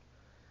gone.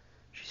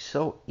 She's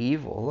so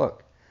evil.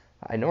 Look,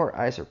 I know her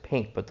eyes are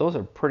pink, but those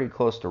are pretty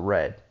close to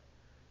red.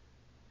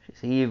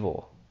 She's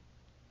evil.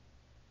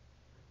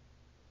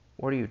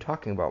 What are you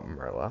talking about,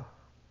 Marilla?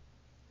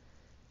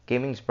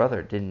 Gaming's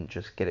brother didn't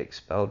just get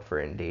expelled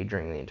for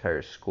endangering the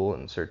entire school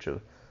in search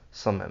of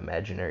some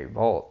imaginary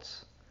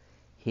vaults.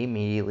 He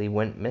immediately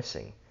went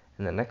missing,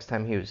 and the next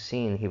time he was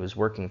seen, he was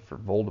working for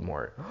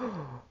Voldemort.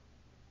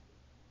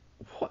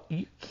 What?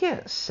 You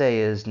can't say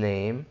his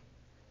name.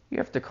 You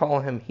have to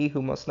call him He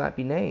Who Must Not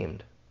Be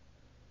Named.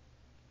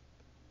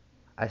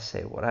 I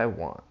say what I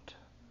want.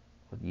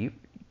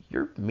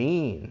 You're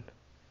mean.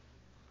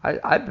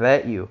 I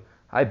bet you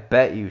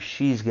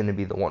she's going to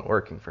be the one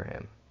working for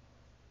him.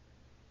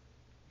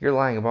 You're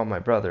lying about my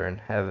brother and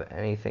having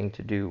anything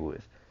to do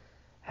with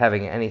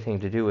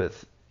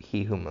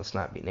He Who Must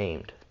Not Be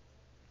Named.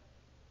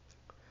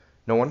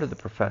 No wonder the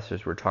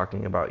professors were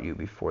talking about you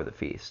before the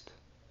feast.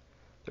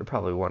 They're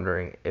probably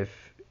wondering if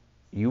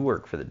you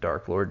work for the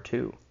Dark Lord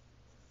too.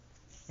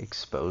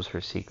 Expose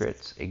her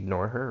secrets,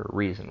 ignore her, or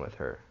reason with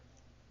her.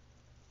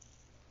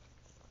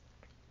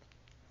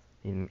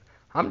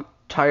 I'm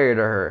tired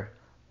of her.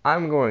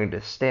 I'm going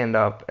to stand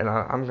up and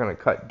I'm going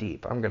to cut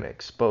deep. I'm going to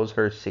expose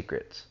her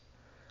secrets.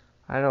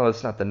 I know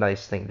it's not the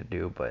nice thing to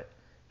do, but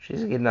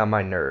she's getting on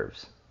my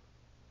nerves.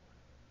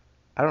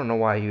 I don't know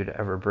why you'd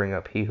ever bring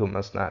up He Who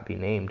Must Not Be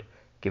Named,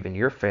 given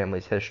your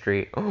family's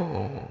history.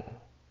 Oh,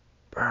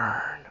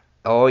 burn.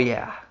 Oh,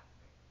 yeah.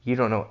 You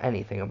don't know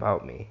anything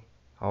about me.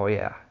 Oh,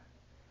 yeah.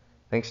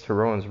 Thanks to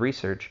Rowan's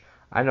research,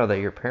 I know that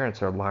your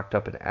parents are locked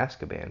up in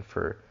Azkaban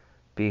for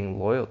being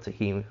loyal to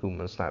He Who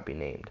Must Not Be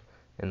Named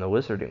in the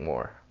Wizarding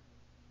War.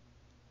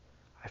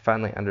 I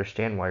finally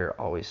understand why you're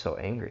always so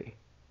angry.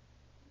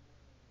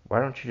 Why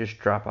don't you just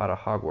drop out of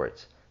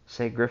Hogwarts?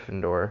 Save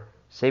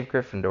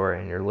Gryffindor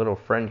and your little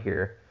friend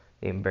here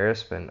the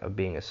embarrassment of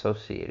being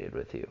associated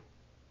with you.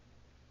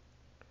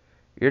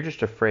 You're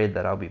just afraid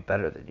that I'll be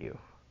better than you.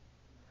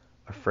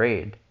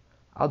 Afraid?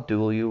 I'll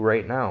duel you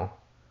right now.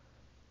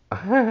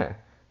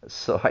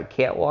 So I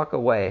can't walk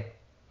away,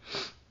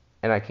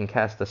 and I can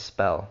cast a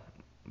spell.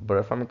 But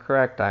if I'm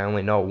correct, I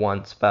only know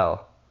one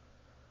spell.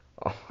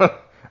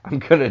 I'm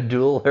gonna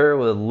duel her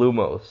with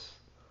Lumos.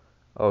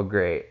 Oh,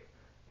 great.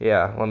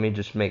 Yeah, let me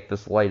just make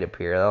this light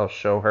appear. That'll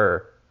show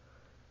her.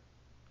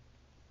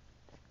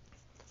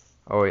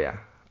 Oh yeah,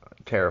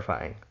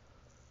 terrifying.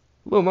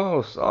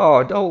 Lumos,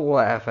 oh, don't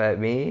laugh at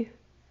me.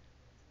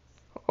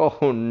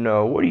 Oh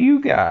no, what do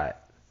you got?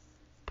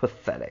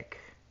 Pathetic.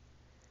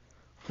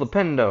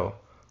 Flipendo.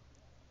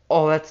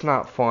 Oh, that's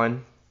not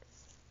fun.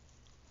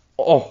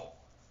 Oh,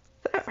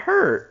 that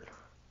hurt.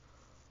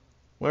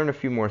 Learn a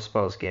few more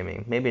spells,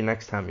 gaming. Maybe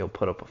next time you'll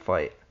put up a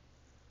fight.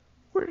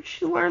 Where did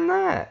she learn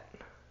that?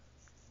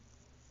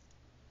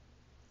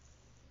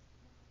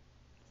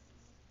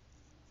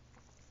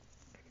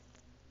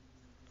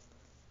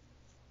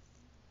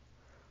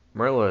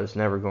 Merla is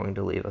never going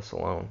to leave us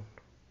alone.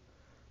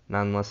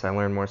 Not unless I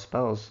learn more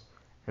spells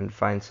and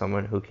find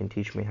someone who can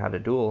teach me how to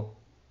duel.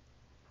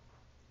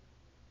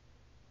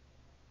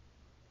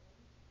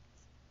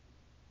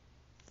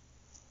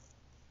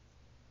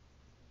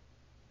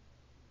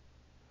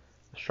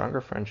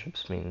 Stronger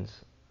friendships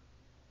means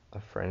a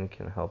friend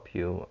can help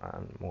you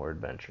on more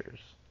adventures.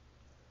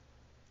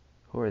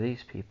 Who are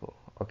these people?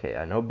 Okay,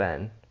 I know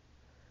Ben.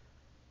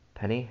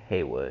 Penny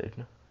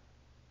Haywood.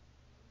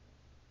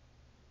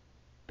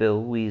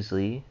 Bill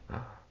Weasley.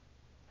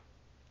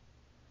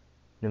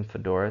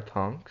 Nymphadora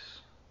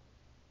Tonks.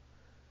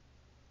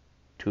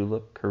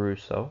 Tulip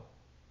Caruso.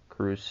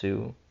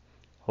 Caruso.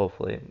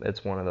 Hopefully,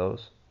 it's one of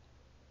those.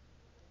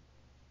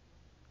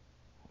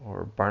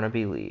 Or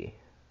Barnaby Lee.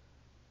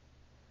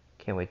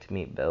 Can't wait to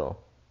meet Bill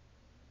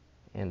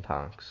and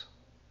Tonks.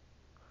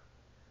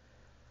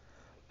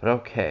 But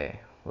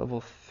okay,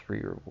 level 3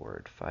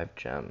 reward, 5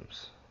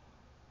 gems.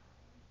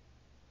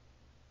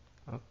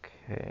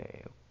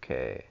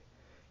 Okay.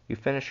 You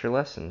finish your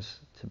lessons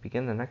to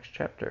begin the next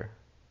chapter.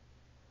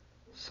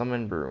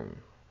 Summon Broom.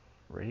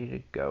 Ready to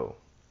go.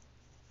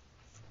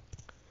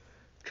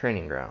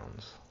 Training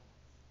grounds.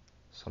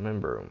 Summon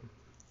Broom.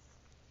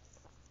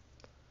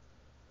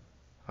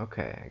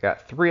 Okay, I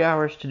got 3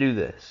 hours to do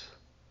this.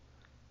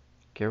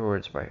 Get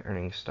rewards by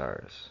earning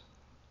stars.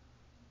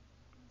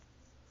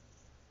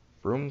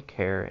 Broom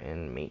care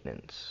and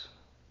maintenance.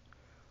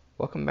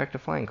 Welcome back to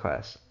flying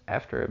class.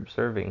 After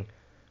observing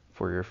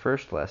for your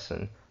first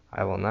lesson,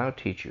 I will now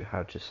teach you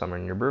how to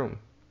summon your broom.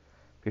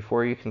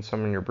 Before you can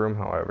summon your broom,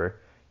 however,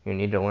 you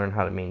need to learn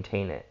how to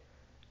maintain it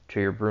to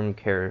your broom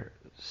care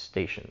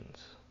stations.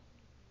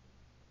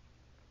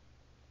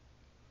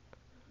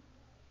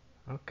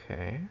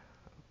 Okay.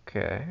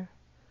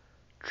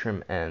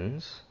 Trim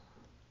ends.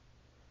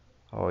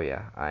 Oh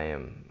yeah, I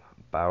am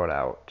bowed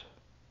out.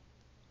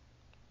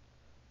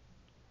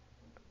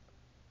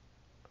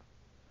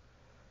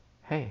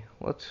 Hey,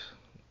 let's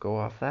go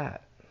off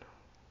that.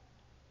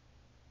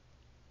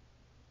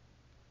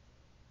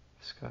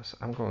 Discuss.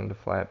 I'm going to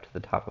fly up to the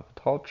top of a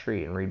tall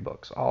tree and read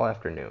books all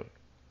afternoon.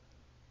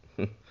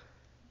 You're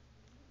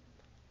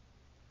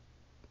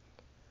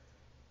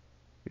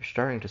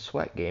starting to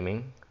sweat,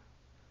 gaming.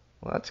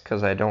 Well, that's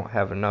because I don't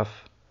have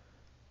enough.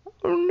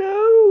 Oh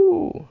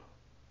no!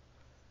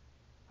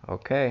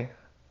 Okay.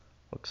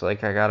 Looks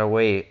like I gotta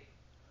wait.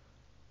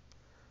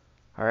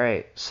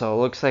 Alright, so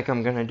it looks like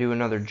I'm gonna do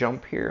another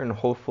jump here, and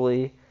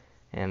hopefully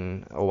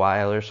in a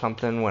while or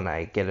something, when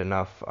I get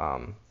enough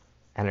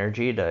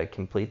energy to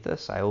complete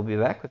this, I will be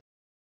back with you.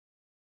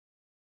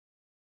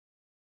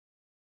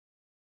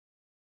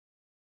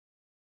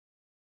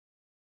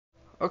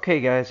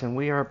 Okay guys, and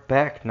we are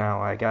back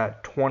now. I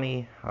got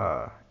 20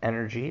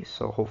 energy,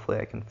 so hopefully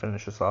I can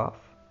finish this off.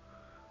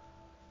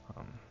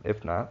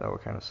 If not, that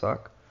would kind of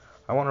suck.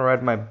 I want to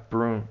ride my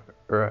broom,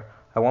 or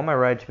I want my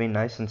ride to be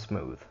nice and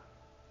smooth.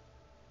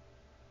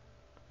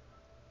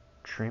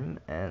 Trim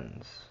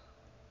ends.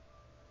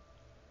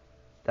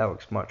 That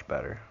looks much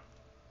better.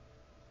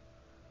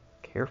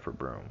 Care for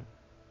broom.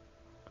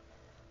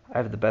 I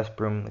have the best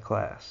broom in the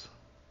class.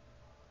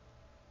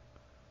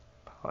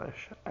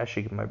 Polish. I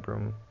should give my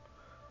broom.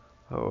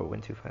 Oh, it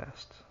went too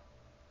fast.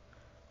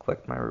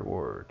 Collect my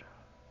reward.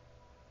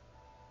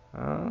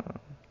 Oh.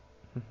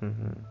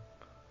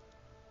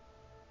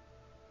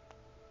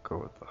 Go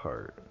with the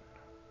heart.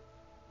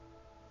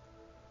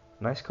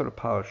 Nice coat of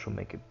polish will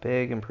make a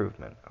big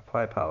improvement.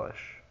 Apply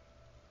polish.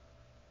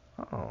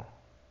 Oh.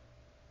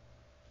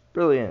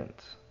 Brilliant.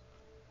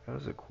 That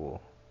was a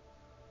cool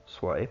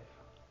swipe.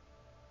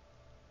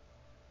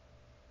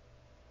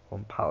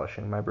 I'm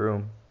polishing my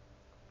broom.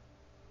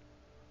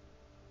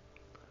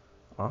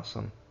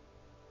 Awesome.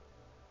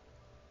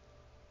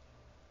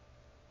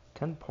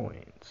 10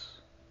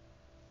 points.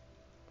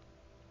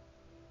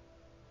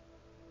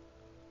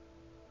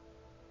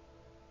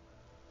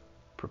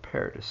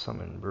 Prepare to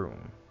summon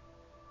broom.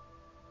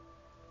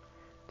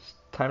 It's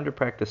time to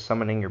practice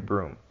summoning your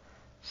broom.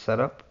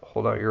 Set up,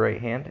 hold out your right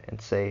hand, and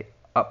say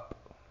up.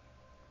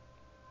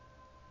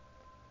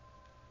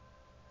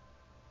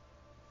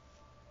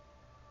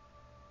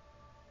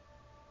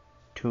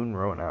 Tune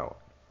run out.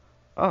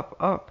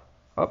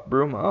 Up,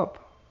 broom,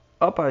 up.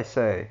 Up, I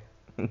say.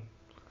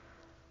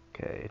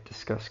 Okay,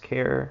 discuss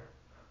care.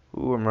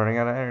 Ooh, I'm running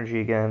out of energy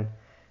again.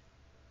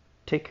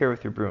 Take care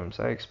with your brooms.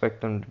 I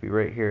expect them to be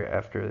right here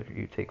after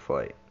you take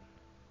flight.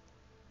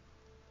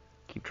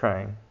 Keep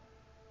trying.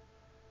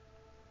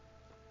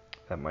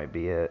 That might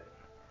be it.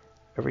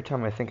 Every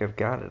time I think I've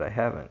got it, I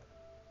haven't.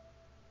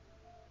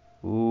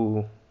 Ooh.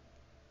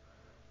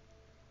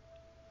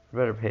 I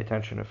better pay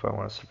attention if I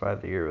want to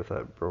survive the year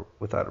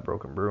without a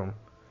broken broom.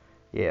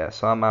 Yeah,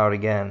 so I'm out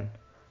again.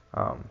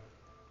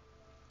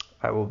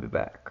 I will be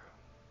back.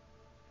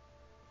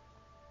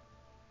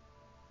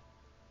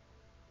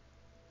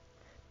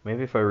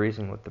 Maybe if I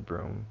reason with the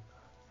broom,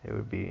 it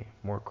would be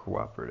more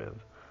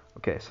cooperative.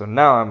 Okay, so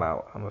now I'm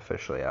out. I'm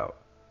officially out.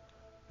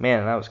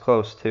 Man, that was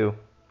close too.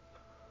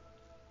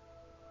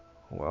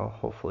 Well,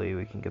 hopefully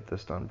we can get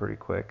this done pretty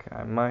quick.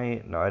 I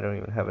might. No, I don't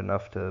even have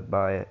enough to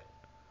buy it.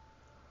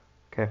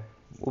 Okay,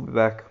 we'll be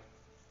back.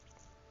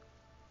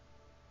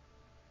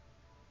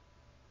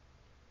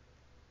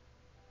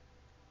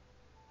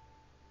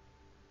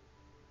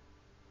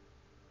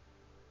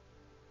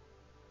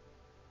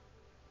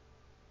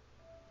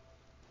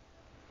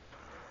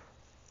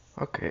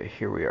 Okay,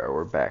 here we are.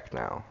 We're back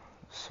now.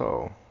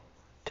 So,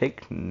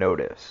 take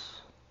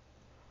notice.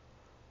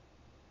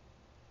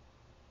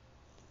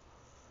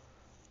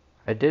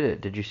 I did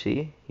it. Did you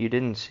see? You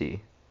didn't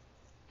see.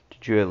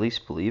 Did you at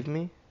least believe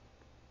me?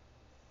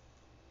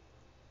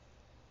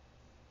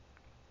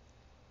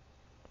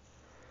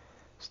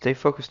 Stay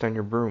focused on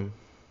your broom.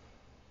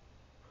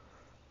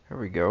 There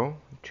we go.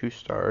 2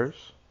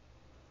 stars.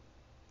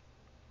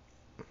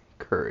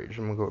 Courage.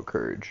 I'm gonna go with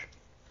courage.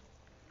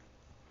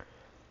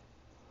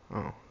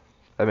 Oh,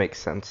 that makes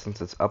sense.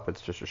 Since it's up, it's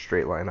just a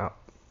straight line up.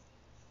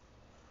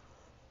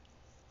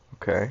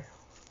 Okay.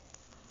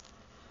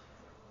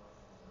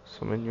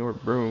 Summon your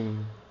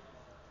broom.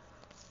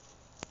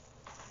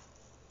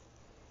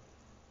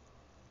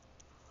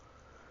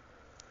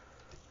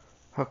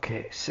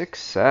 Okay,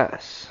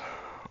 success.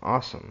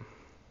 Awesome.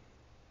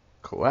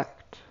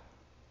 Collect.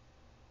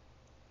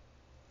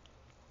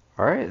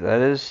 Alright, that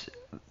is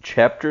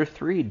Chapter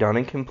 3 done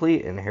and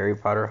complete in Harry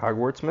Potter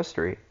Hogwarts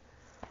Mystery.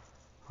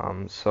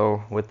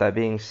 So with that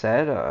being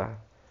said,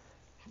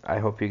 I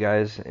hope you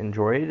guys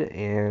enjoyed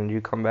and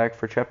you come back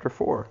for Chapter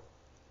 4.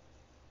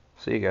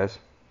 See you guys.